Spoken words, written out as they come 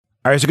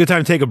All right, it's a good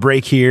time to take a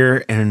break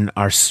here and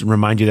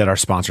remind you that our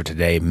sponsor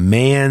today,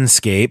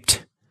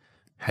 Manscaped,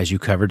 has you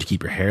covered to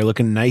keep your hair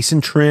looking nice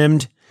and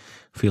trimmed.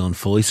 Feeling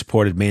fully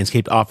supported,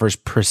 Manscaped offers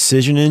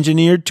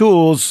precision-engineered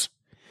tools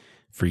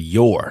for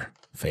your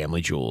family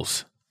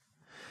jewels.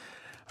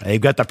 They've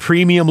got the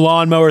Premium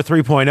Lawnmower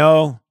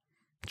 3.0.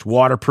 It's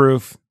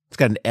waterproof. It's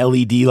got an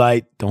LED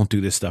light. Don't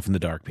do this stuff in the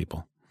dark,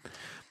 people.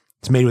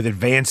 It's made with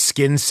advanced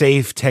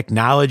skin-safe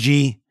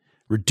technology.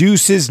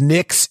 Reduces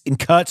nicks and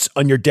cuts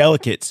on your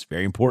delicates.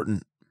 Very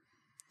important.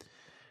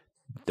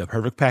 The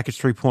Perfect Package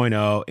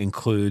 3.0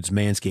 includes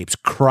Manscaped's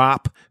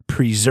Crop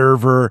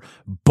Preserver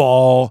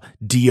Ball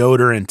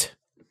Deodorant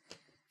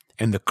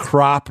and the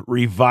Crop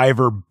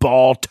Reviver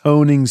Ball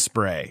Toning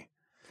Spray.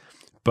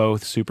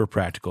 Both super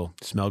practical.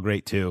 Smell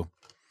great too.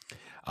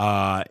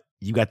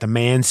 You got the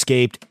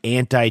Manscaped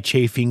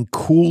Anti-Chafing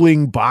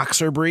Cooling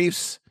Boxer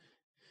Briefs.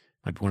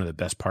 Might be one of the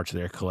best parts of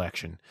their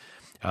collection.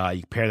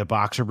 You pair the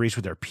boxer briefs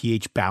with their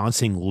pH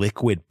balancing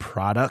liquid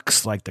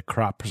products like the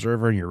Crop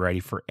Preserver, and you're ready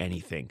for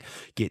anything.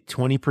 Get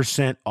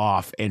 20%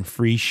 off and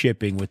free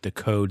shipping with the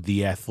code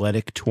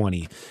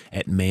TheAthletic20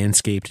 at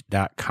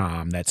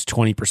manscaped.com. That's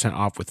 20%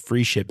 off with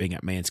free shipping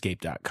at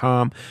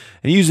manscaped.com,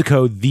 and use the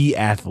code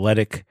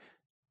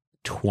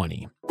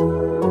TheAthletic20.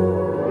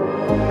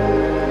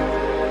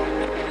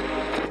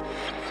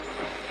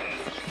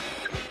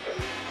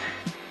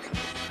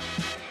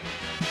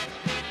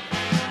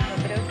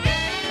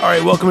 All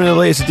right, welcome to the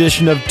latest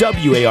edition of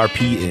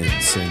WARP in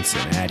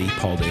Cincinnati.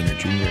 Paul Dehner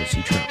Jr. and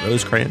C. Trent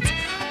Rosecrans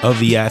of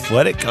The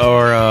Athletic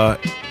are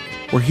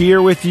we're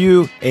here with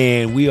you,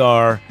 and we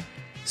are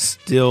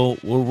still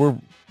we're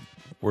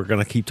going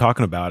to keep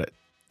talking about it.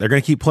 They're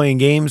going to keep playing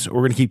games. We're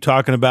going to keep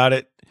talking about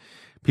it.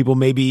 People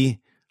may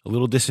be a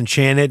little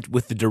disenchanted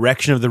with the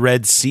direction of the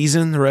Reds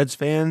season, the Reds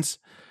fans.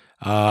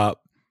 All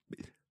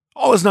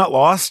is not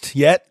lost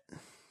yet.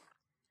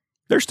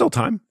 There's still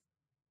time.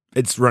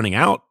 It's running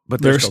out,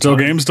 but there's still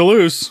games to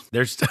lose.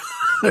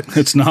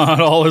 It's not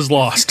all is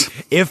lost.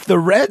 If the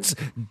Reds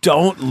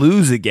don't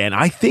lose again,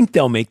 I think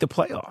they'll make the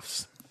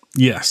playoffs.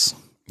 Yes.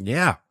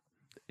 Yeah.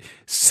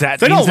 If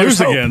they don't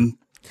lose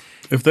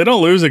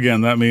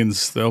again, that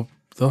means they'll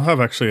have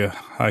actually a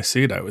high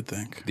seed, I would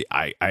think.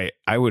 I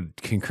would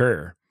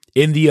concur.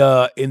 In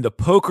the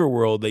poker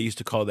world, they used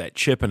to call that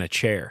chip in a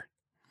chair.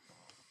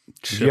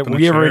 Were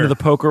you ever into the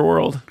poker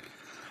world?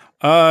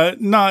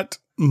 Not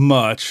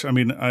much. I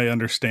mean, I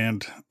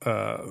understand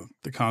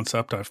the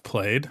concept. I've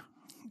played,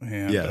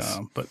 and yes,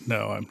 but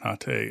no, I'm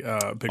not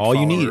a big. All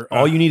follower.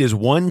 all you need is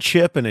one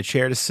chip and a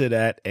chair to sit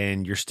at,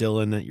 and you're still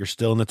in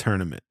the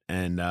tournament.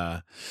 And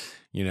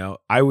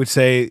I would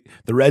say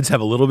the Reds have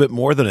a little bit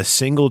more than a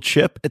single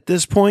chip at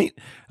this point,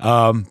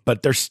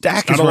 but their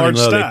stack is running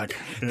low. Stack.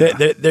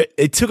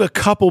 It took a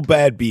couple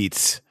bad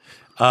beats.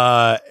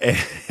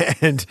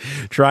 And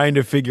trying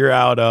to figure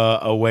out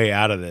a way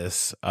out of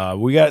this.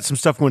 We got some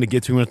stuff we want to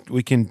get to.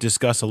 We can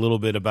discuss a little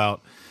bit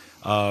about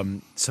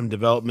some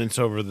developments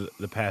over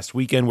the past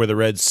weekend where the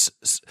Reds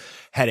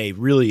had a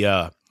really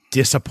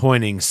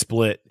disappointing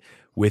split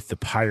with the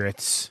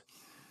Pirates.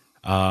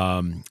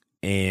 And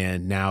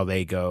now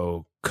they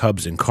go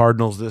Cubs and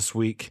Cardinals this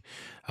week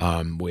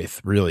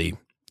with really,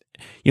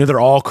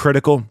 they're all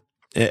critical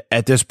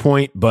at this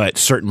point, but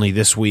certainly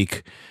this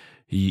week,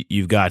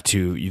 You've got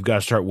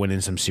to start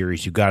winning some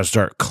series. You've got to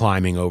start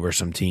climbing over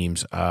some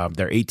teams.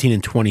 They're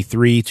 18-23,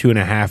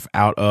 2.5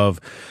 out of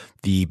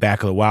the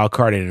back of the wild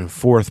card, and in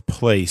fourth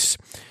place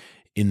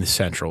in the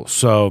Central.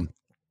 So,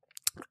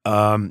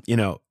 you're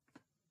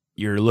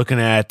looking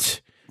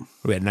at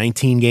we had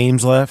 19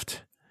 games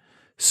left.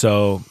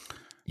 So,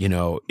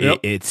 yep.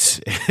 It's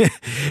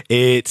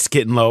it's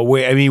getting low.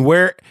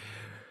 Where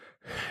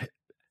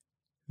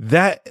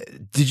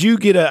that did you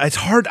get it's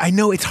hard. I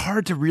know it's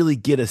hard to really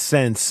get a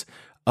sense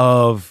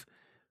of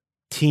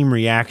team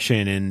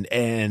reaction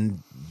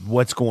and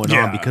what's going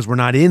on because we're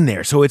not in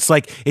there. So it's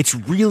like it's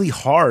really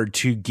hard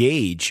to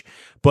gauge,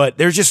 but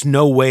there's just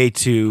no way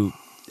to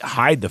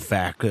hide the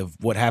fact of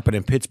what happened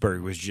in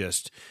Pittsburgh was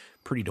just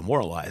pretty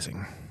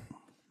demoralizing.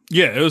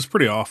 Yeah, it was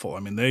pretty awful. I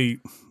mean, they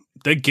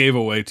gave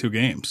away 2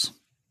 games.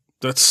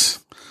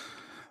 That's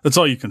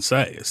all you can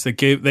say. Is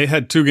they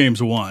had 2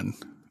 games won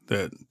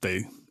that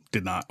they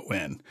did not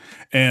win.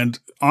 And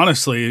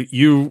honestly,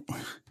 you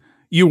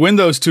win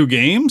those 2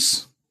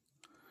 games,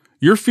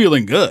 you're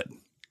feeling good.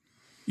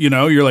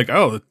 You're like,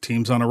 oh, the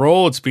team's on a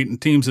roll. It's beating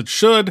teams it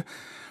should.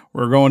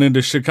 We're going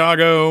into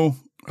Chicago.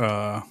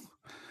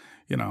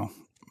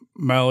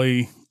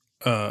 Mahle,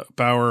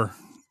 Bauer,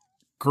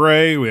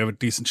 Gray. We have a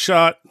decent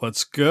shot.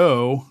 Let's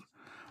go.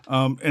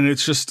 And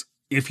it's just,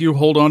 if you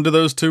hold on to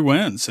those 2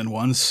 wins, and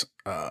one's,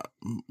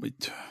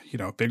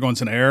 big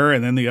one's an error,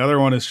 and then the other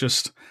one is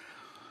just,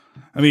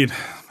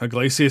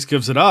 Iglesias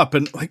gives it up,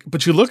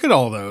 but you look at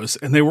all those,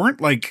 and they weren't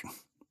like,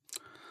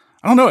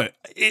 I don't know,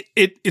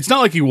 it's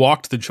not like he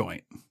walked the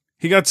joint.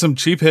 He got some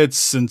cheap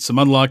hits and some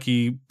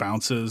unlucky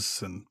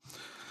bounces, and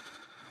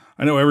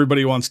I know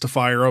everybody wants to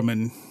fire him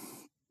and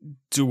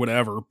do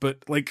whatever,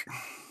 but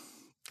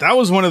that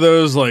was one of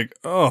those like,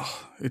 oh,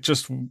 it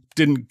just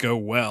didn't go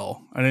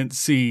well. I didn't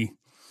see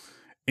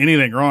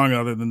anything wrong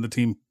other than the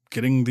team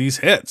getting these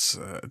hits.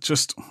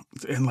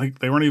 And like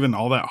they weren't even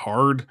all that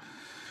hard.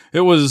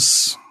 It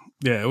was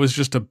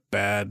just a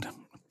bad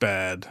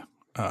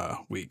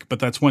week. But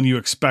that's when you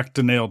expect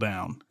to nail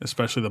down,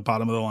 especially the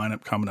bottom of the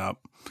lineup coming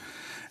up,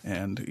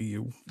 and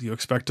you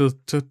expect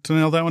to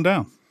nail that one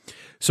down.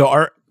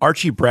 So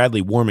Archie Bradley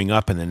warming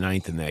up in the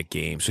ninth in that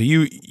game. So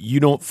you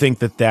don't think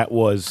that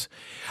was,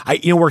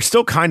 we're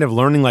still kind of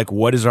learning like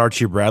what is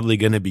Archie Bradley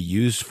going to be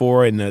used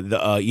for, and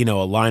a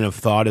line of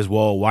thought is,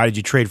 well, why did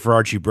you trade for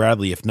Archie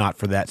Bradley if not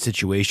for that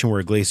situation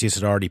where Iglesias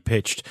had already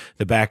pitched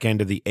the back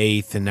end of the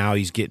eighth and now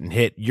he's getting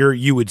hit?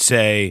 You would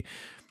say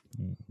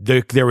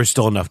there was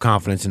still enough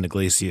confidence in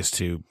Iglesias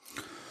to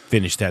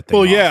finish that thing.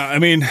 Well, off. yeah, I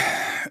mean,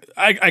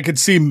 I could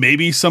see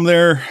maybe some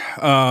there.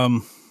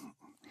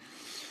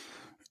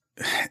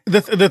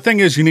 The thing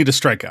is, you need to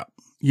strike out.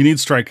 You need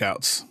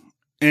strikeouts,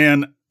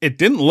 and it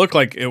didn't look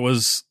like it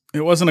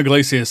wasn't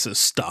Iglesias'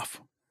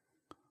 stuff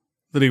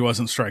that he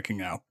wasn't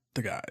striking out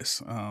the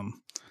guys.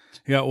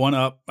 He got one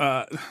up.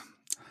 I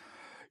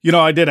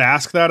did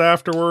ask that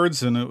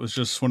afterwards, and it was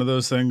just one of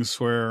those things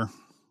where,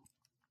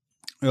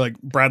 like,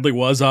 Bradley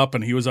was up,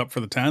 and he was up for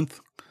the 10th.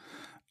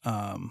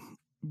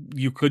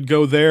 You could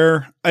go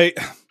there.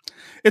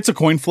 It's a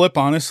coin flip,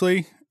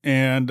 honestly,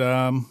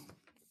 and.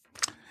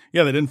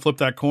 Yeah, they didn't flip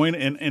that coin,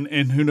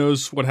 and who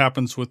knows what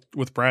happens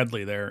with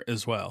Bradley there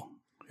as well,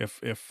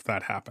 if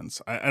that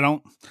happens. I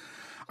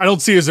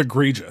don't see it as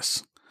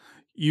egregious.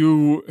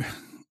 When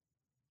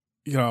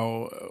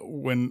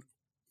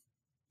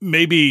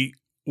maybe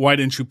why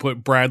didn't you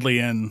put Bradley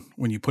in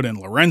when you put in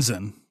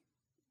Lorenzen?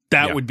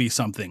 That would be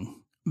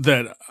something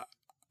that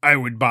I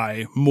would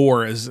buy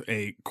more as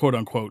a quote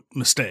unquote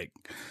mistake,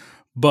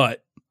 and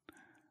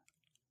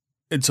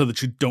so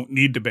that you don't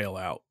need to bail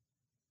out.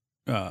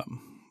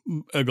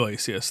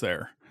 Iglesias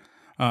there,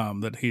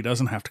 that he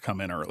doesn't have to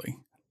come in early.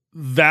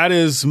 That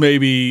is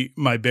maybe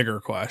my bigger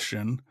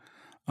question,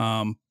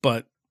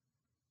 but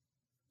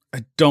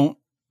I don't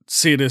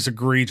see it as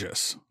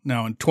egregious.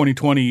 Now in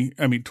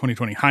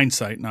 2020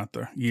 hindsight, not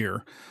the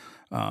year,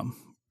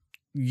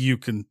 you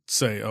can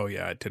say, oh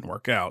yeah, it didn't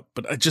work out,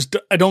 but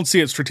I don't see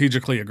it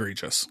strategically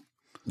egregious.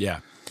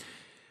 Yeah.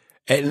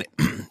 And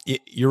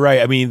you're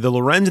right. I mean, the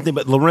Lorenzen thing,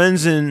 but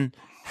Lorenzen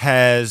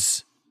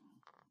has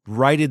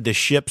righted the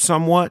ship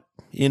somewhat,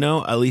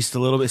 at least a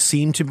little bit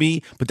seemed to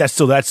be, but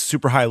that's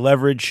super high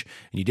leverage.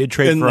 And you did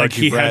trade for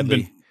Archie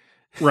Bradley.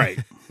 Right.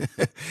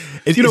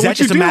 Is that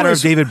just a matter of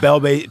David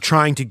Bell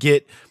trying to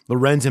get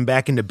Lorenzen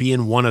back into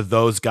being one of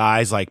those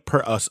guys, like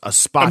a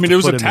spot? I mean, it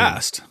was a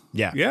test.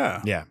 Yeah.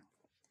 Yeah. Yeah.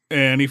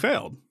 And he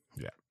failed.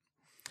 Yeah.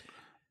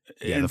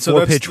 Yeah. And the so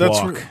 4-pitch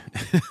walk.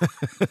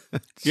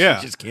 Yeah.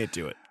 You just can't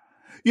do it.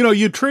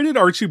 You traded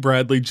Archie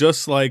Bradley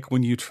just like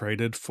when you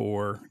traded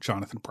for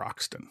Jonathan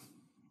Broxton.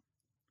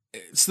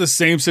 It's the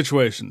same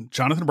situation.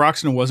 Jonathan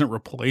Broxton wasn't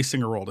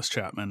replacing Aroldis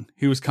Chapman.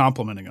 He was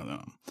complementing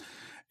them.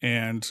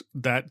 And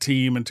that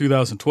team in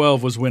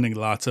 2012 was winning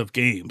lots of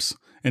games.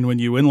 And when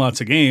you win lots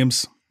of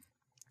games,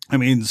 it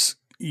means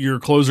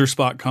your closer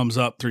spot comes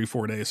up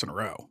 3-4 days in a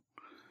row.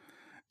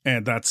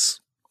 And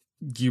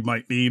you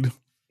might need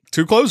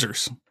 2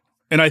 closers.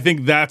 And I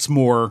think that's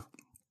more,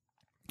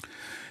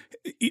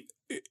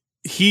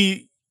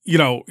 you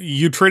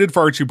traded for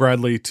Archie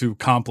Bradley to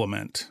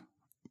complement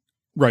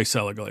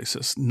Raisel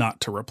Iglesias, not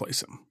to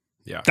replace him.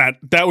 Yeah.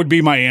 That would be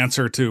my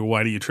answer to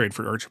why do you trade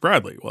for Archie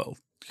Bradley? Well,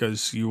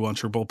 because you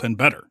want your bullpen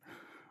better.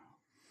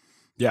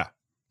 Yeah.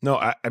 No,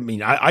 I mean,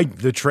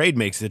 the trade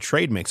makes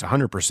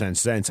 100%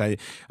 sense.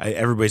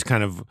 Everybody's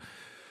kind of,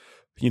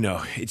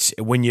 it's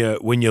when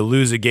you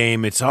lose a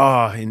game, it's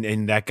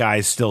and that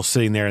guy's still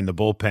sitting there in the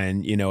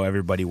bullpen.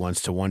 Everybody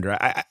wants to wonder.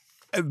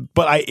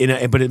 But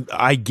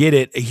I get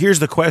it. Here's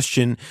the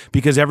question,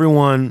 because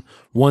everyone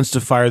wants to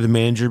fire the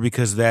manager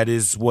because that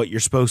is what you're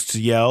supposed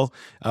to yell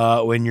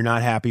when you're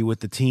not happy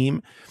with the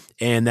team.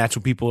 And that's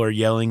what people are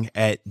yelling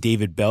at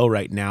David Bell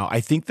right now.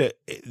 I think that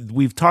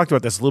we've talked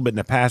about this a little bit in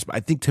the past, but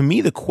I think to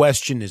me the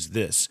question is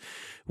this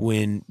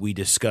when we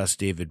discuss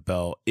David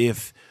Bell.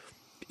 If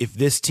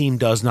this team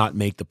does not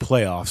make the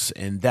playoffs,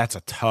 and that's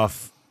a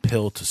tough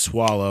pill to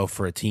swallow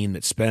for a team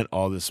that spent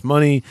all this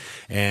money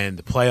and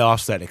the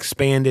playoffs that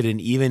expanded,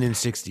 and even in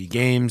 60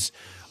 games,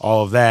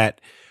 all of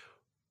that,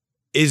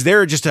 is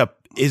there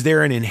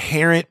an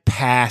inherent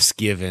pass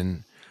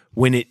given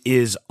when it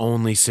is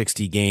only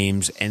 60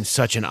 games and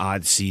such an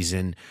odd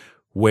season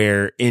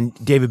where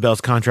David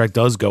Bell's contract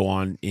does go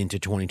on into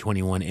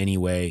 2021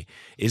 anyway?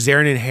 Is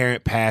there an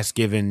inherent pass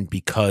given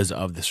because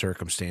of the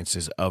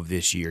circumstances of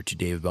this year to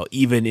David Bell,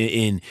 even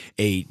in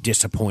a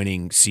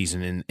disappointing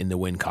season in the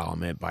win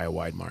column by a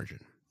wide margin?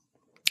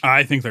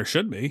 I think there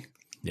should be.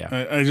 Yeah.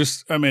 I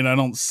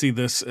don't see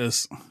this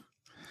is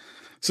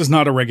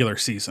not a regular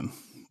season.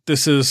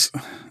 This is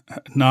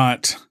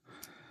not,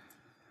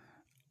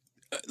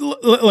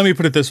 let me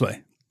put it this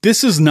way.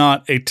 This is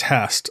not a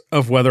test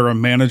of whether a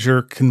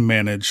manager can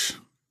manage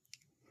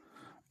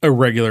a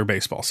regular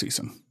baseball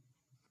season.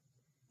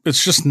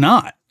 It's just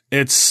not.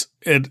 I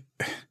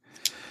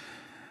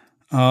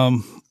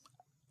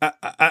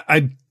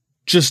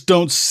just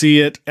don't see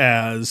it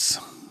as.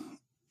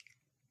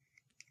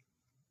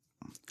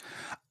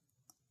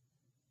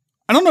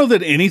 I don't know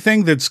that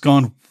anything that's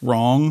gone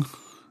wrong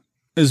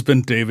has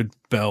been David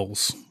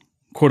Bell's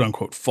quote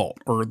unquote fault,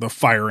 or the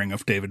firing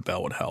of David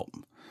Bell would help.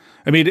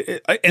 I mean,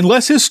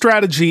 unless his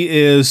strategy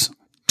is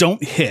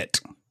don't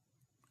hit,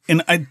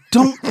 and I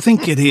don't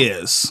think it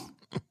is.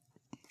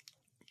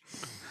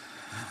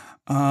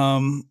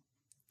 I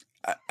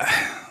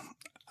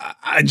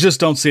just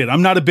don't see it.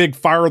 I'm not a big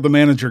fire the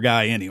manager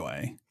guy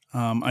anyway.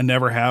 I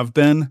never have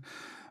been.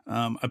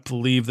 I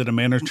believe that a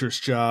manager's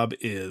job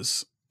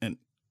is, and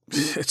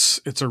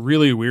it's a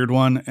really weird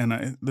one.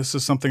 And this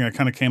is something I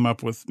kind of came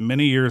up with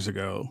many years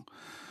ago,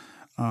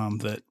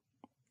 that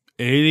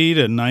 80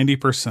 to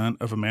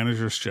 90% of a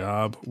manager's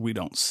job we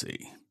don't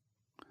see.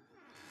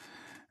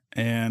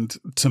 And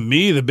to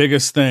me, the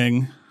biggest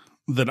thing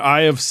that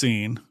I have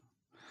seen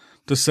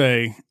to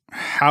say,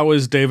 how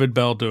is David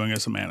Bell doing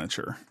as a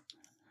manager,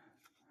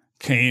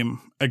 came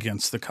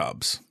against the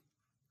Cubs.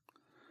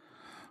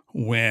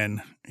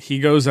 When he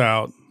goes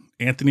out,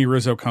 Anthony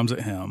Rizzo comes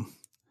at him,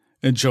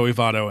 and Joey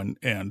Votto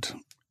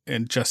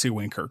and Jesse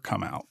Winker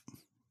come out.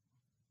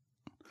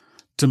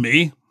 To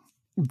me,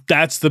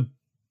 that's the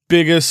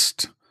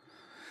biggest.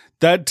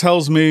 That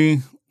tells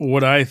me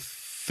what I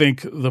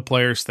think the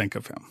players think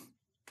of him.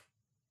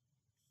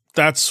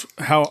 That's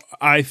how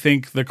I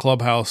think the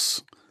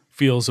clubhouse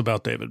feels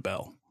about David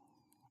Bell.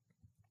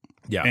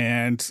 Yeah.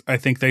 And I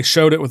think they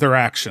showed it with their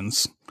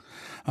actions.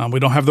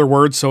 We don't have their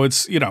words, so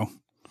it's,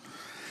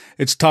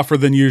 it's tougher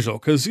than usual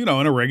because, in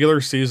a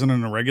regular season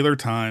and a regular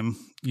time,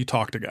 you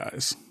talk to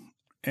guys.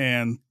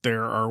 And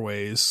there are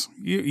ways.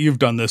 You've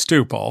done this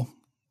too, Paul.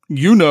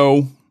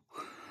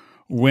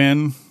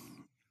 When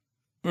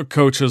a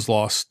coach has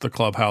lost the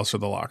clubhouse or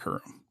the locker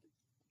room.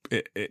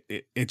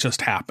 It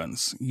just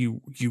happens.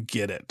 You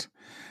get it.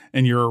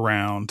 And you're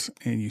around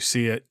and you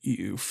see it,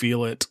 you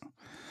feel it.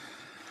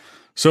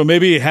 So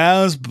maybe it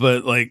has,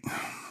 but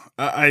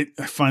I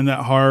find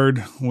that hard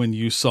when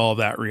you saw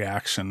that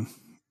reaction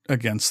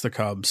against the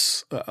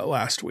Cubs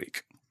last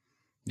week.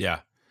 Yeah.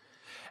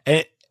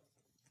 And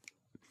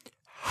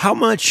how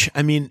much,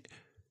 when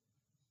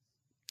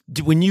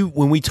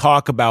we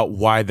talk about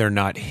why they're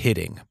not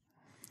hitting,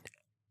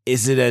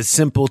 is it as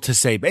simple to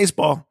say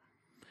baseball,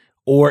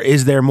 or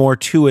is there more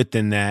to it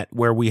than that?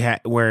 Where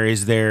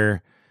is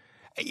there?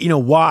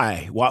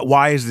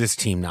 Why is this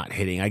team not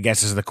hitting? I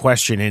guess is the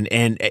question.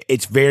 And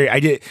it's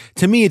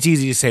to me, it's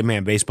easy to say,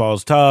 man, baseball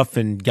is tough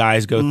and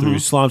guys go through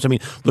slumps.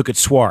 Look at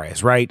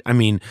Suarez, right?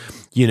 A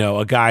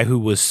guy who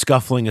was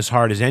scuffling as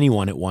hard as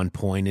anyone at one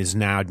point is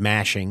now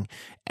mashing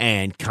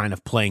and kind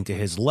of playing to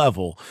his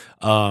level.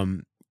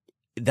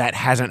 That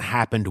hasn't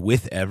happened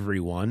with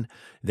everyone.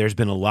 There's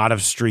been a lot of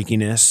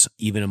streakiness,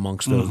 even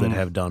amongst those that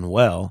have done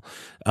well.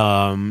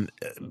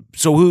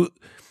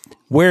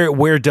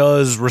 Where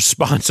does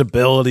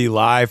responsibility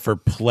lie for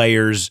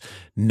players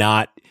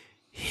not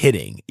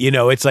hitting?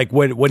 It's like,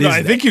 what is it?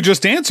 I think you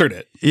just answered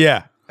it.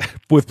 Yeah.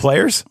 With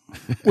players?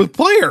 With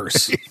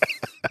players.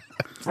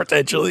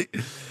 Potentially.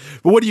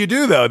 But what do you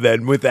do though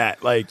then with that?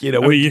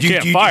 You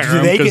can't fire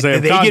them because they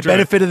get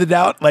benefit of the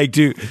doubt?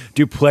 Do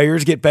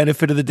players get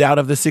benefit of the doubt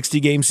of the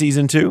 60-game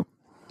season too?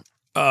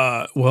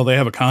 Well, they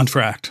have a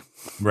contract.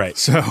 Right.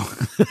 So,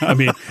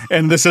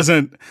 and this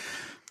isn't,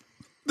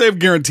 they have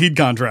guaranteed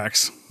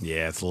contracts.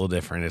 Yeah, it's a little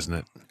different, isn't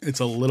it? It's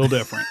a little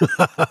different.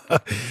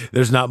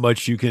 There's not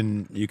much you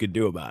can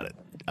do about it.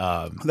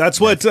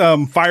 That's what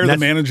fire the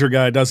manager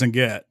guy doesn't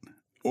get,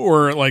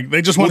 or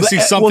they just want to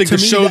see something to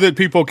show that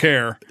people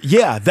care.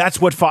 Yeah,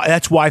 that's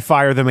why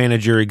fire the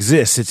manager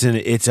exists.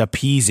 It's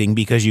appeasing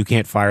because you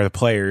can't fire the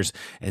players,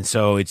 and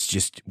so it's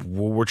just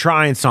we're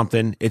trying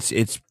something.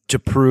 It's to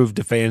prove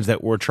to fans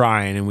that we're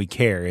trying and we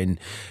care, and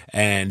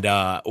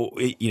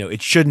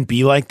it shouldn't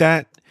be like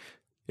that.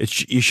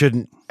 You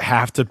shouldn't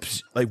have to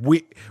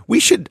we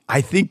should,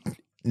 I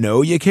think,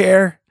 know you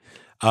care.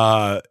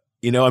 The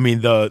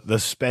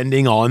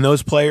spending on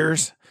those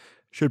players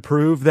should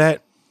prove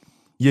that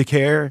you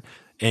care.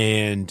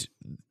 And,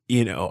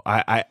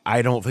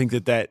 I don't think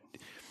that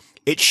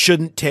it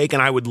shouldn't take,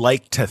 and I would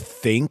like to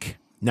think,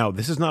 no,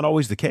 this is not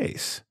always the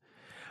case.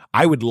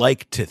 I would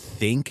like to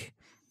think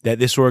that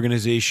this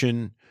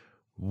organization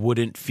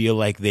wouldn't feel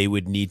like they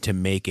would need to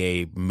make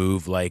a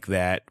move like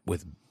that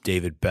with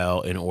David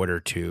Bell in order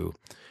to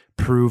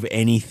prove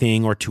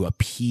anything or to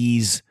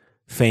appease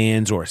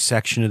fans or a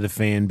section of the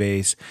fan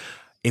base.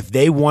 If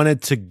they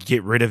wanted to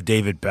get rid of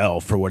David Bell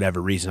for whatever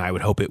reason, I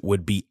would hope it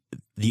would be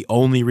the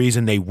only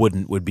reason they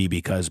wouldn't would be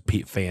because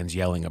fans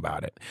yelling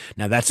about it.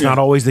 Now, that's not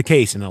always the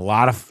case. In a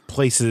lot of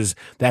places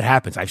that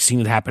happens. I've seen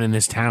it happen in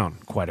this town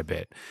quite a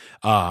bit.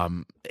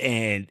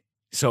 And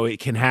so it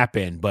can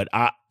happen. But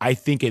I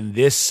think in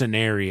this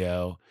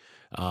scenario,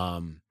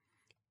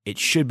 it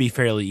should be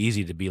fairly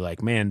easy to be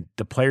like, man,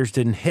 the players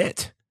didn't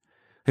hit.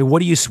 Hey,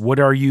 what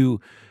are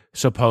you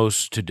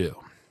supposed to do?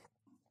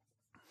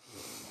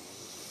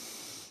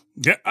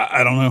 Yeah,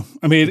 I don't know.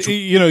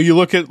 You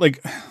look at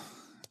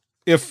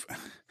if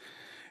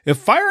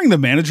firing the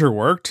manager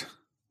worked,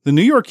 the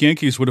New York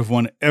Yankees would have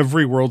won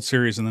every World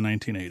Series in the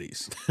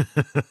 1980s.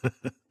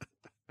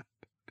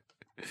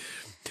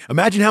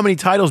 Imagine how many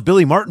titles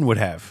Billy Martin would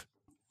have.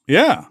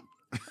 Yeah.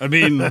 I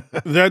mean,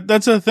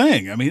 that's a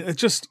thing. I mean, it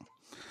just,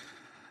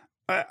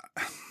 I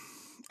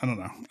don't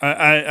know.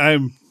 I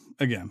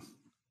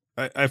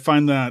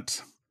find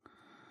that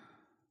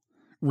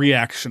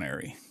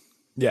reactionary.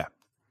 Yeah.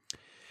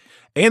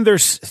 And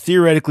there's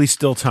theoretically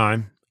still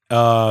time.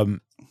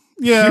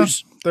 Yeah,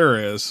 there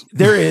is.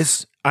 There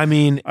is. I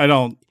mean,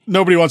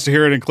 nobody wants to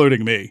hear it,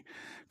 including me,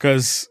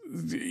 because,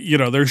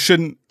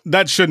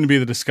 that shouldn't be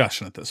the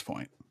discussion at this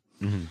point.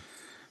 Mm-hmm.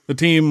 The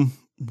team,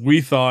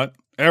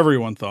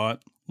 everyone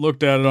thought,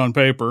 looked at it on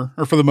paper,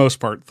 or for the most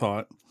part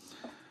thought,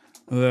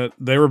 that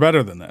they were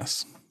better than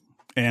this.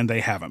 And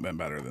they haven't been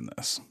better than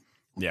this.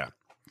 Yeah.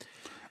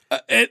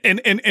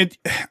 And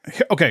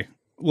okay,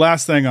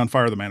 last thing on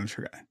fire the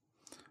manager guy.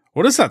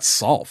 What does that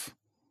solve?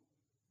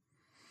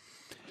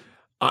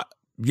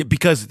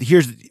 Because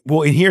here's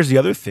the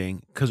other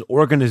thing, because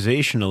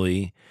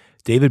organizationally,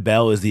 David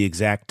Bell is the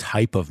exact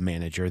type of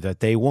manager that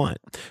they want.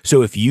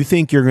 So if you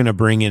think you're going to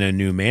bring in a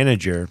new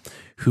manager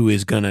who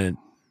is going to,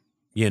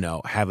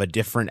 have a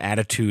different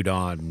attitude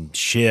on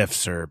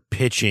shifts or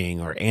pitching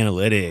or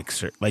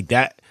analytics or like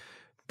that,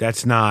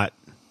 that's not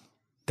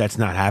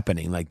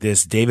happening. Like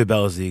this, David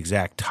Bell is the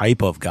exact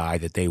type of guy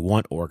that they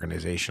want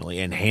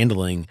organizationally and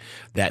handling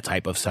that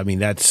type of stuff. I mean,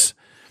 that's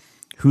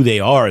who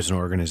they are as an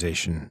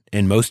organization,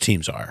 and most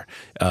teams are.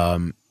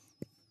 I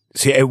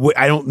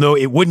don't know.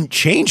 It wouldn't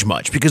change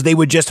much because they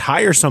would just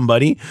hire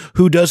somebody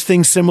who does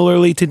things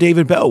similarly to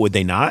David Bell, would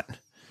they not?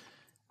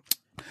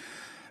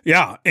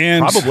 Yeah,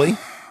 and probably.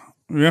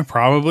 Yeah,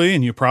 probably,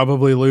 and you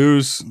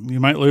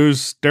might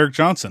lose Derek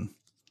Johnson.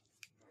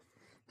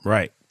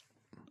 Right.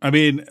 I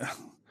mean,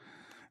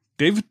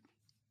 David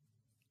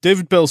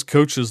Bell's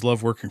coaches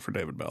love working for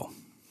David Bell.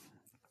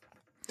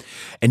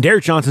 And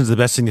Derek Johnson's the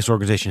best thing this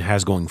organization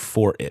has going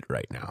for it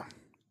right now.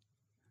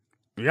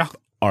 Yeah.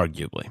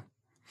 Arguably.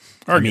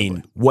 I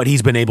mean, what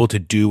he's been able to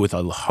do with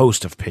a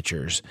host of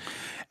pitchers.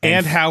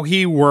 And how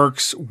he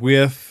works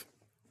with,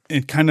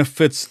 it kind of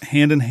fits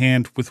hand in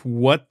hand with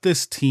what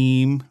this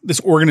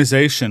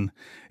organization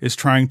is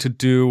trying to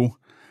do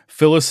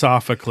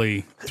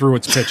philosophically through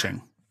its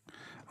pitching.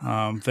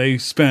 They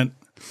spent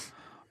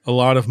a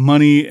lot of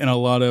money and a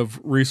lot of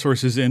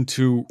resources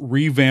into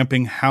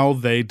revamping how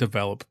they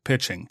develop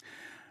pitching.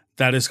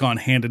 That has gone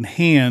hand in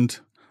hand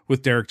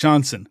with Derek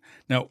Johnson.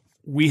 Now,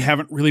 we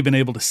haven't really been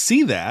able to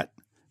see that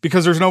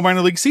because there's no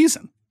minor league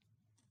season.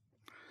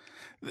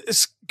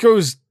 This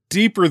goes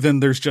deeper than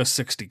there's just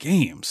 60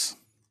 games.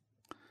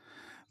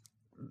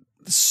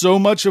 So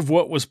much of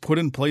what was put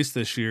in place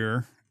this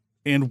year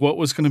and what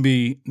was going to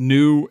be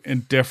new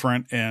and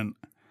different and,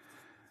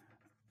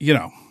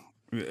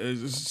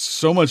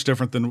 so much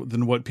different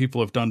than what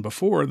people have done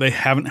before, they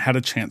haven't had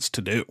a chance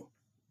to do.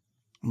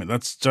 I mean,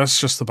 that's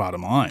just the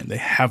bottom line. They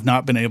have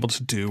not been able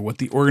to do what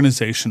the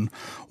organization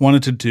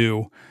wanted to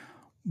do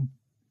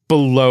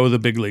below the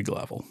big league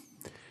level.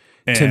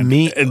 And, to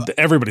me, and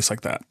everybody's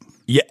like that.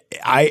 Yeah,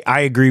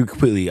 I agree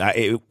completely.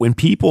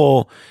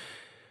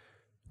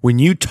 When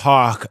you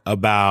talk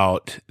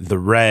about the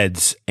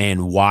Reds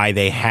and why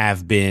they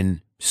have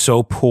been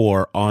so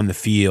poor on the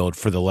field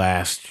for the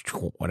last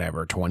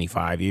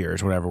 25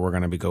 years, whatever we're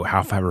going to go,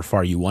 however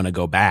far you want to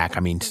go back. I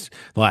mean,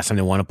 the last time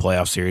they won a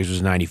playoff series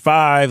was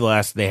 95. The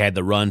last they had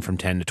the run from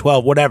 10 to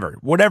 12, whatever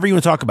you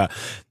want to talk about.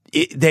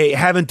 They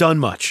haven't done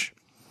much.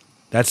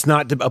 That's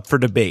not up for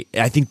debate.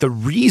 I think the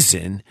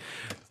reason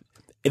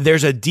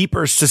there's a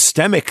deeper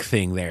systemic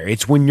thing there.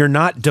 It's when you're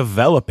not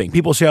developing.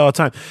 People say all the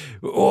time,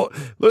 well,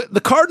 the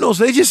Cardinals,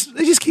 they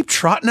just keep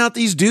trotting out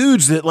these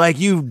dudes that like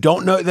you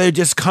don't know, they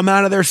just come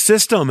out of their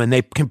system and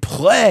they can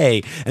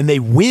play and they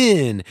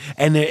win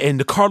and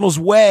the Cardinals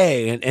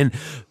way and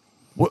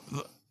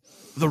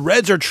the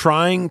Reds are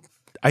trying,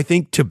 I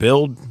think, to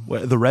build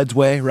the Reds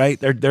way, right?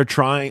 They're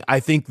trying.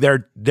 I think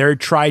they're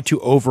trying to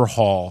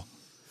overhaul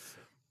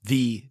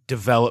the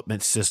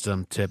development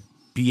system to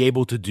be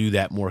able to do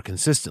that more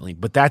consistently.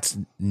 But that's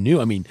new.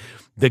 I mean,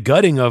 the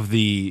gutting of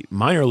the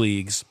minor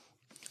leagues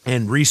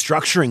and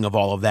restructuring of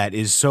all of that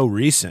is so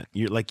recent.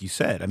 Like you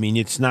said, I mean,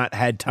 it's not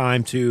had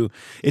time to,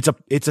 it's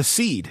a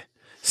seed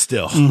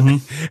still.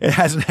 Mm-hmm. It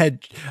hasn't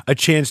had a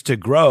chance to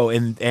grow.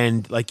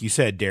 And like you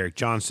said, Derek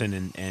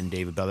Johnson and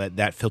David Bell,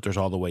 that filters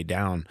all the way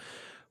down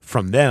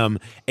from them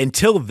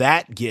until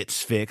that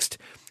gets fixed.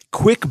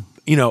 Quick,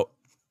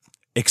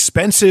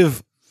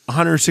 expensive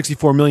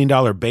 $164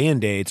 million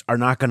Band-Aids are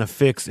not going to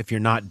fix if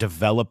you're not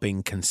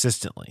developing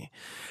consistently.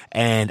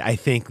 And I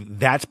think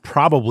that's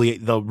probably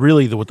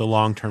what the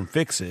long-term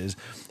fix is.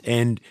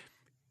 And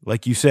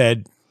like you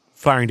said,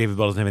 firing David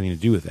Bell doesn't have anything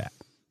to do with that.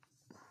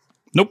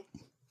 Nope.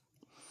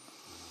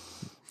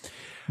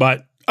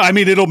 But I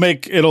mean, it'll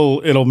make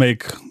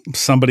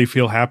somebody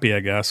feel happy,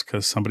 I guess,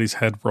 because somebody's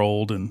head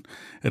rolled and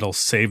it'll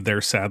save their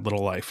sad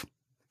little life.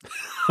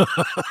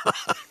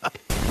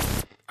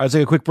 I'll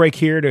take a quick break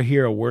here to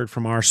hear a word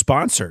from our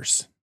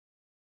sponsors.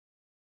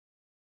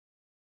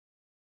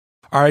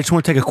 All right, I just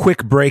want to take a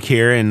quick break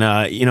here. And,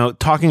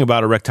 talking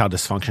about erectile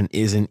dysfunction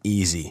isn't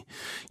easy.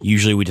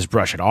 Usually we just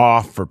brush it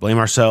off or blame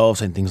ourselves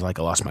and things like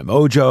I lost my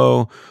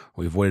mojo.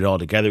 We avoid it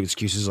altogether with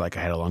excuses like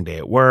I had a long day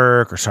at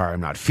work or sorry,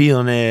 I'm not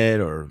feeling it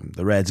or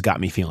the Reds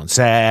got me feeling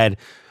sad.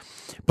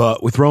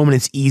 But with Roman,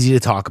 it's easy to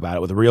talk about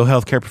it with a real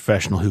healthcare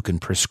professional who can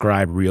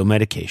prescribe real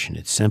medication.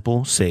 It's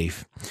simple,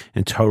 safe,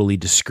 and totally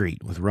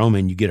discreet. With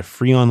Roman, you get a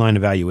free online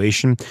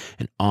evaluation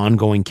and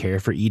ongoing care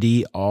for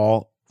ED,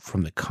 all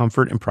from the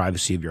comfort and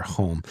privacy of your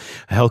home.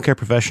 A healthcare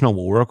professional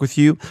will work with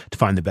you to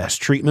find the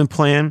best treatment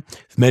plan.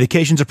 If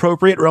medication's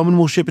appropriate, Roman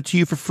will ship it to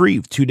you for free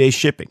with 2-day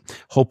shipping.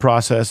 Whole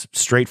process,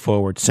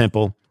 straightforward,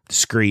 simple,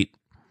 discreet.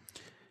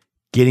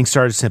 Getting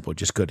started simple.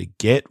 Just go to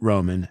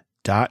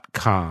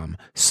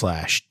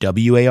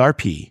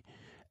GetRoman.com/WARP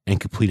and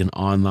complete an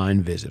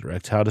online visit.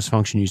 Erectile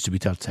dysfunction used to be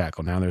tough to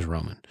tackle. Now there's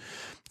Roman.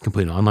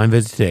 Complete an online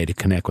visit today to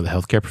connect with a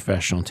healthcare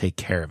professional and take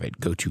care of it.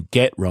 Go to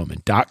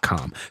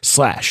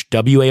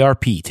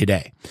GetRoman.com/WARP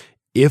today.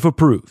 If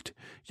approved,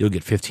 you'll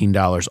get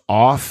 $15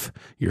 off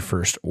your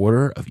first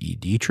order of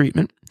ED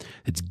treatment.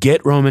 It's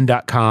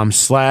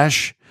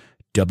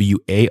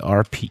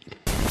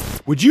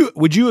GetRoman.com/WARP.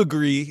 Would you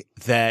agree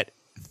that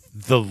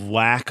the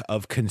lack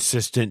of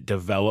consistent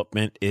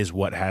development is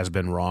what has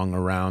been wrong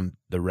around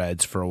the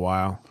Reds for a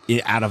while?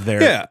 Out of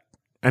their, Yeah.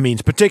 I mean,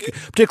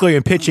 particularly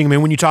in pitching. I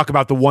mean, when you talk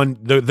about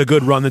the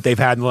good run that they've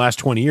had in the last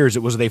 20 years,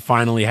 it was they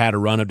finally had a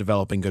run of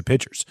developing good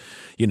pitchers.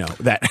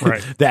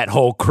 That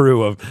whole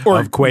crew of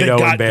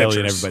Cueto and Bailey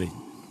pitchers. And everybody.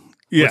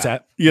 Yeah, what's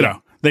that?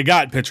 They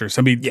got pitchers.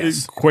 I mean,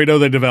 yes. Cueto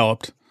they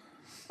developed,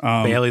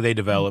 Bailey they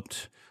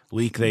developed,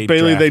 Leak they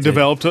Bailey drafted. they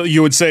developed.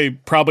 You would say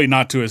probably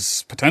not to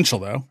his potential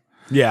though.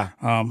 Yeah.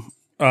 And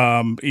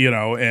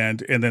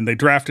then they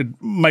drafted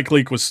Mike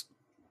Leake was,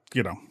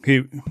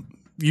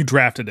 you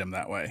drafted him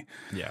that way.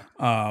 Yeah.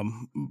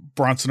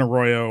 Bronson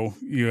Arroyo,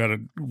 you had a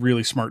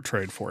really smart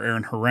trade for.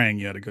 Aaron Harang,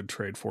 you had a good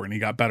trade for, and he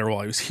got better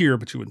while he was here,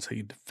 but you wouldn't say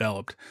he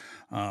developed.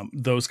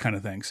 Those kind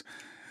of things.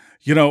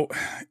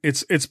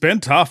 It's been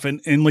tough,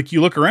 and like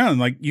you look around,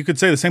 like you could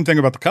say the same thing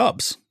about the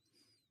Cubs.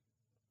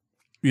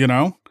 They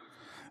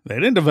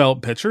didn't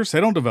develop pitchers.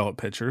 They don't develop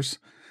pitchers.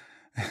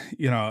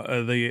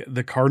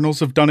 The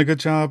Cardinals have done a good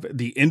job.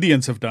 The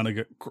Indians have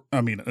done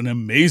an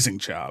amazing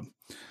job.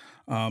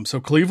 So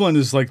Cleveland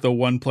is like the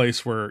one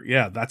place where,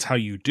 that's how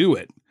you do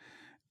it.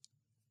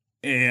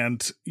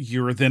 And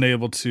you're then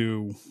able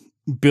to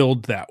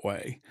build that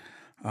way.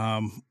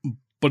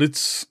 But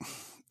it's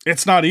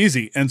not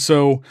easy. And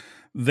so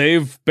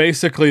they've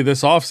basically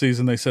this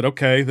offseason, they said,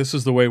 okay, this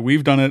is the way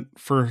we've done it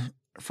for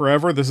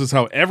forever. This is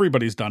how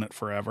everybody's done it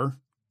forever.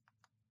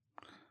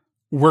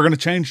 We're going to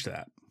change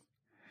that.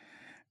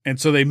 And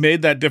so they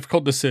made that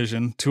difficult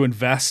decision to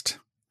invest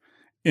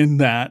in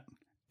that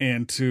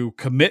and to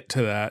commit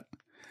to that.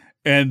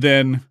 And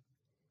then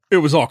it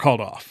was all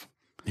called off.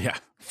 Yeah.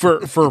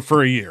 For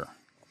a year.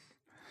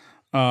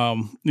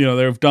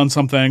 They've done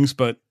some things,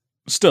 but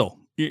still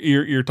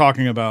you're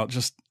talking about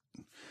just,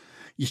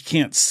 you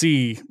can't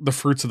see the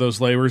fruits of those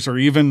labors or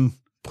even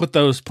put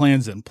those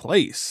plans in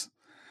place.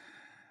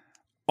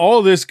 All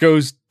of this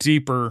goes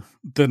deeper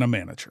than a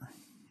manager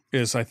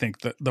is, I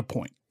think, the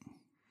point.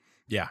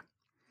 Yeah.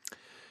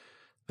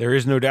 There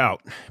is no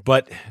doubt.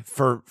 But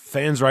for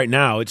fans right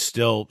now, it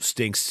still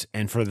stinks.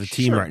 And for the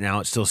team right now,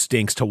 it still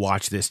stinks to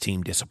watch this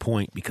team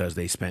disappoint because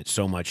they spent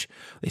so much.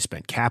 They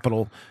spent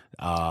capital,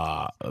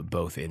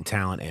 both in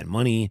talent and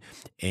money,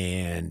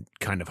 and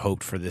kind of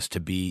hoped for this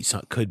to be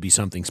could be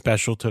something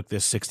special. Took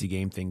this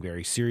 60-game thing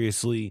very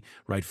seriously,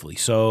 rightfully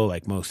so,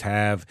 like most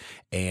have,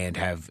 and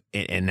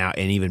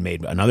even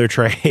made another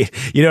trade.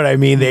 You know what I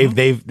mean?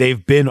 Mm-hmm.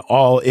 They've been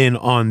all in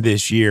on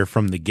this year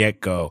from the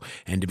get-go,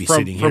 and to be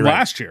sitting here from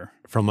last year.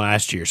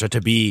 So to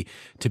be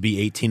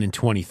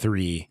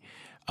 18-23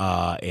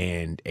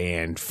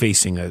 and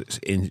facing an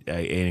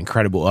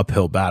incredible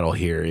uphill battle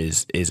here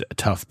is a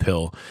tough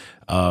pill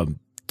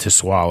to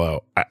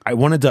swallow. I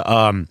wanted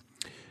to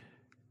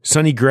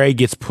Sonny Gray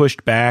gets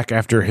pushed back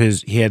after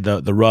he had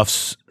the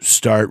rough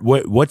start.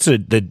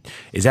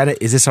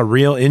 Is this a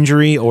real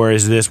injury, or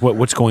is this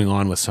what's going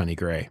on with Sonny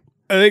Gray?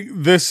 I think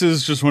this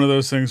is just one of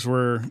those things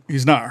where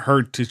he's not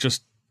hurt. He's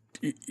just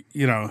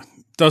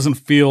doesn't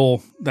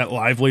feel that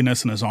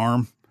liveliness in his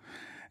arm.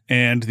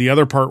 And the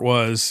other part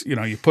was,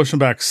 you push him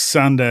back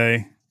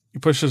Sunday. He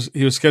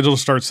was scheduled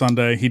to start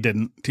Sunday. He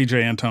didn't.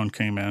 TJ Antone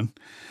came in.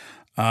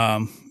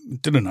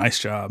 Did a nice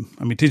job.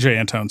 I mean, TJ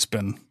Antone's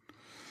been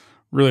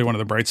really one of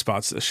the bright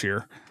spots this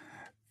year.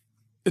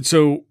 And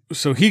so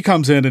he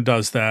comes in and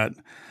does that.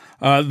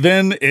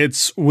 Then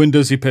it's, when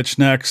does he pitch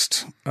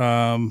next?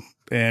 And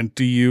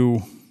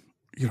do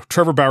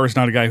Trevor Bauer's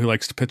not a guy who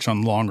likes to pitch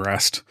on long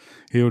rest.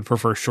 He would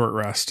prefer short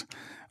rest.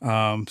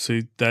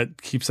 So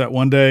that keeps that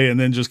one day, and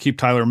then just keep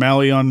Tyler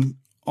Mahle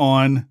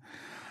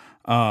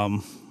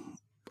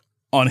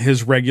on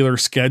his regular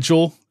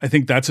schedule. I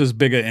think that's as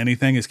big as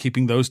anything, is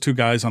keeping those two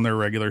guys on their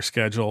regular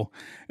schedule,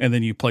 and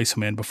then you place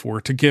him in before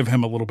to give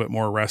him a little bit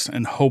more rest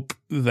and hope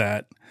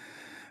that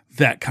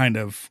that kind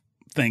of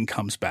thing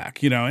comes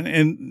back,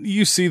 and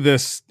you see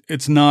this,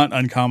 it's not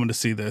uncommon to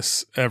see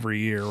this every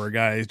year where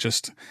guys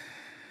just,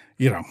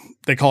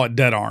 they call it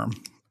dead arm.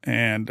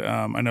 And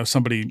I know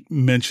somebody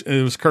mentioned,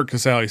 it was Kurt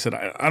Casale, he said,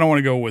 I don't want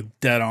to go with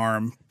dead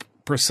arm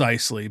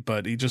precisely,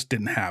 but he just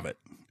didn't have it.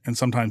 And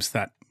sometimes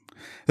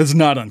that's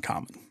not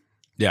uncommon.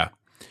 Yeah.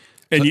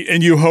 And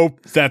you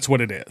hope that's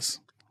what it is.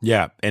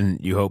 Yeah, and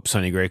you hope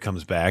Sonny Gray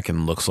comes back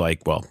and looks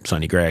like,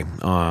 Sonny Gray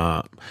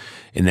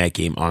in that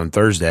game on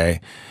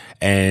Thursday.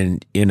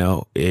 And you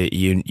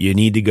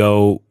need to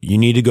go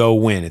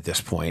win at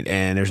this point,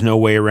 and there's no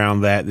way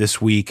around that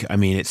this week. I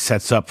mean, it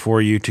sets up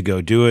for you to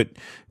go do it,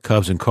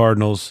 Cubs and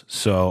Cardinals.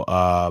 So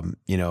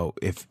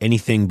if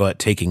anything but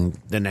taking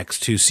the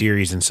next two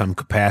series in some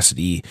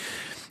capacity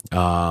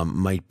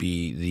might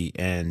be the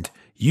end.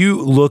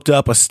 You looked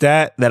up a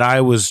stat that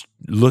I was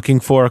looking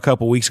for a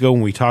couple weeks ago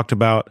when we talked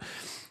about,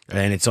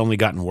 and it's only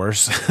gotten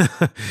worse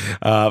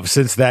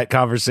since that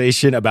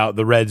conversation about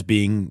the Reds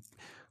being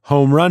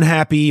home run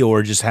happy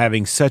or just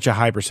having such a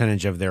high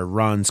percentage of their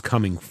runs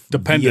coming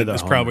dependent via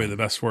is the probably the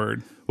best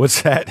word.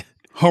 What's that?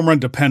 Home run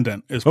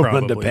dependent is home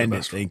probably run dependent. The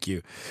best Thank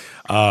you.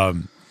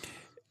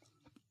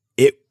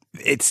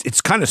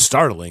 It's kind of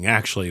startling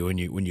actually when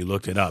you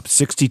looked it up.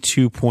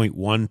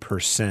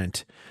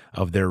 62.1%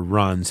 of their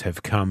runs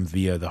have come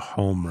via the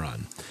home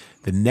run.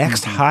 The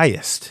next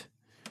highest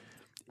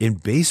in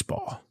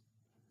baseball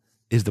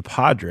is the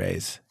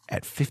Padres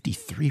at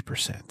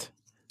 53%.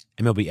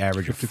 MLB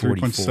average of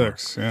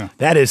 44.6. Yeah,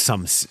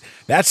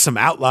 that's some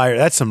outlier.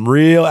 That's some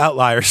real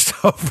outlier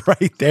stuff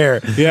right there.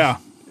 Yeah,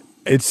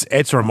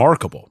 it's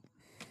remarkable.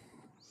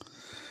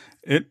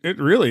 It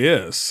really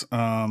is.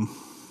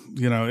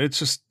 It's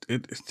just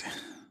it's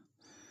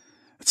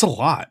a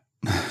lot.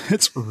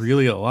 It's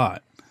really a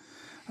lot.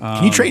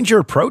 Can you change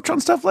your approach on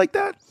stuff like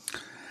that?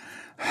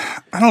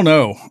 I don't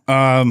know.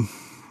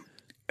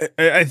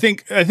 I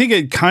think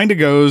it kind of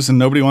goes, and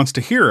nobody wants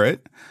to hear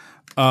it.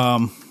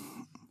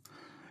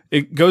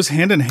 It goes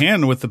hand in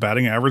hand with the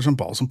batting average on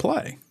balls in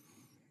play.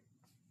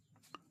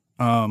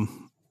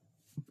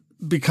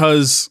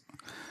 Because,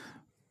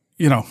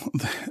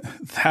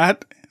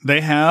 that they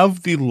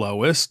have the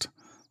lowest,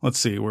 let's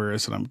see, where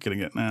is it? I'm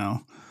getting it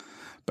now.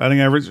 Batting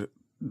average,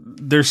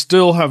 they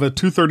still have a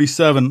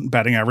 237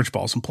 batting average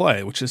balls in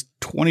play, which is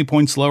 20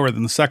 points lower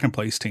than the second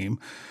place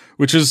team,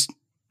 which is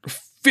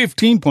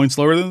 15 points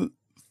lower than the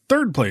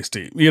third place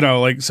team.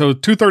 So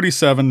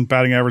 237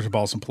 batting average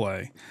balls in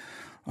play.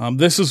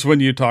 This is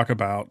when you talk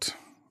about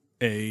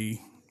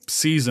a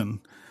season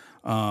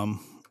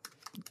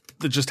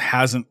that just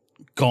hasn't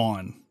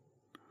gone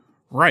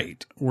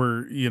right,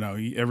 where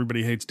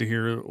everybody hates to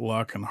hear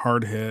luck and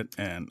hard hit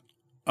and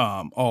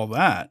all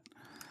that.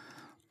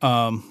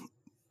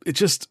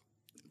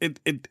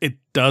 It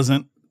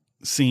doesn't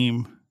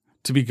seem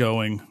to be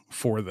going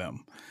for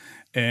them,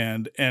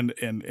 and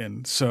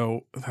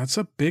so that's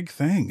a big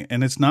thing.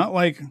 And it's not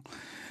like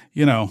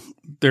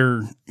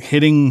they're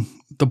hitting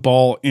the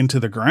ball into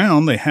the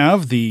ground. They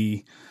have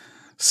the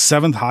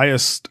 7th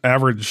highest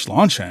average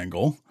launch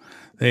angle.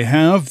 They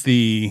have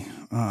the,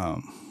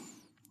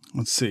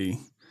 let's see,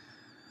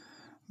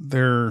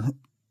 they're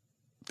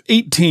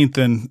 18th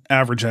in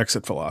average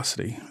exit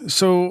velocity.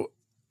 So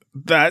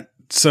that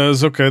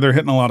says, okay, they're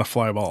hitting a lot of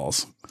fly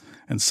balls.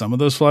 And some of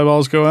those fly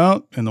balls go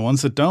out, and the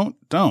ones that don't.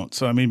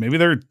 So, I mean, maybe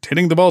they're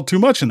hitting the ball too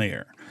much in the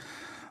air.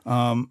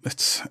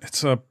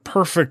 It's a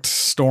perfect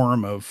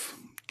storm of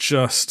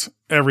just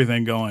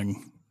everything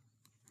going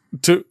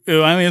to,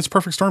 it's a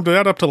perfect storm to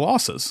add up to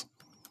losses.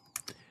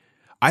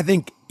 I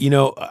think,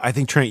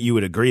 Trent, you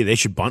would agree they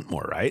should bunt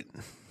more, right?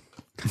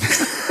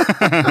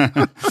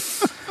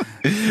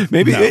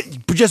 Maybe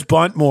just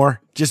bunt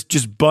more,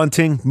 just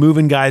bunting,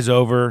 moving guys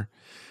over,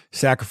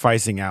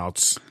 sacrificing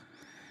outs.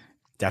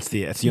 That's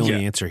the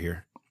only answer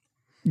here.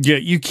 Yeah.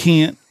 You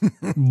can't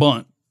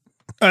bunt.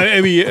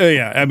 I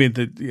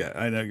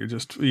know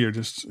you're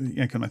just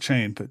yanking a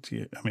chain, but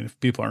if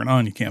people aren't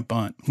on, you can't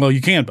bunt. Well,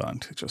 you can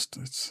bunt.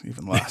 It's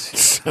even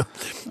less.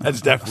 That's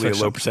definitely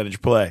a low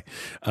percentage play.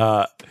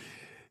 Yeah.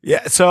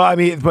 So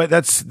but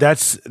that's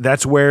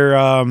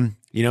where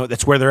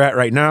that's where they're at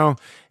right now,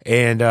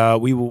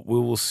 and we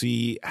will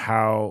see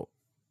how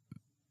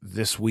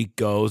this week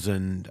goes,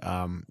 and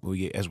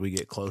as we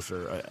get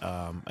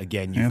closer.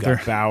 Again, you've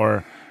got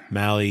Bauer,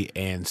 Mahle,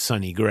 and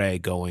Sonny Gray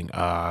going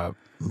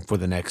for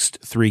the next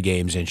 3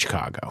 games in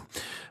Chicago.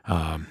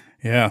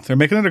 Yeah, they're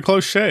making it a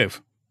close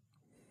shave.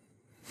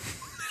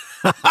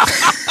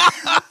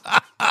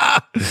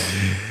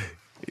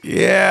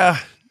 Yeah,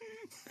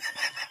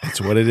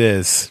 that's what it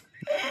is.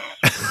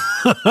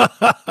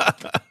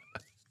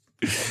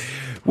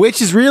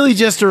 Which is really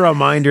just a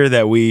reminder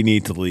that we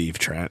need to leave,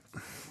 Trent.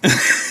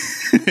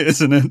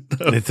 Isn't it?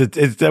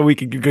 It's that we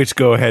can just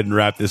go ahead and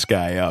wrap this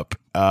guy up.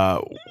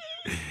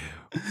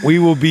 We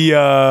will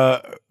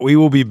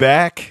be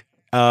back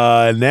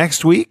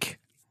next week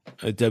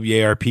at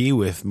WARP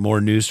with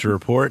more news to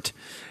report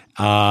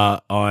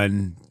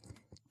on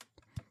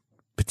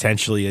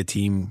potentially a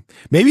team.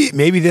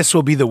 Maybe this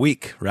will be the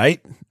week, right?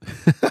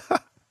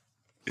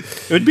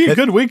 It would be a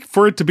good week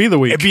for it to be the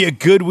week. It'd be a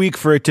good week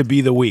for it to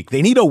be the week.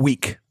 They need a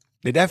week.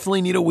 They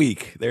definitely need a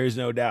week. There is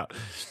no doubt.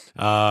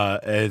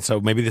 And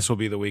so maybe this will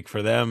be the week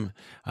for them.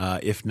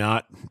 If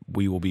not,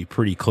 we will be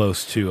pretty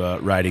close to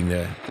reading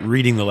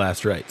the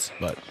last rites.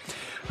 But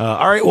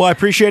all right, well, I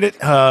appreciate it.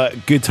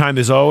 Good time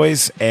as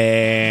always,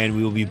 and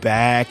we will be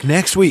back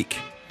next week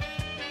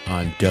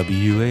on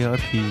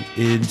WARP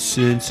in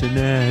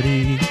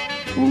Cincinnati.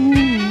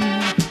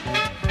 Ooh.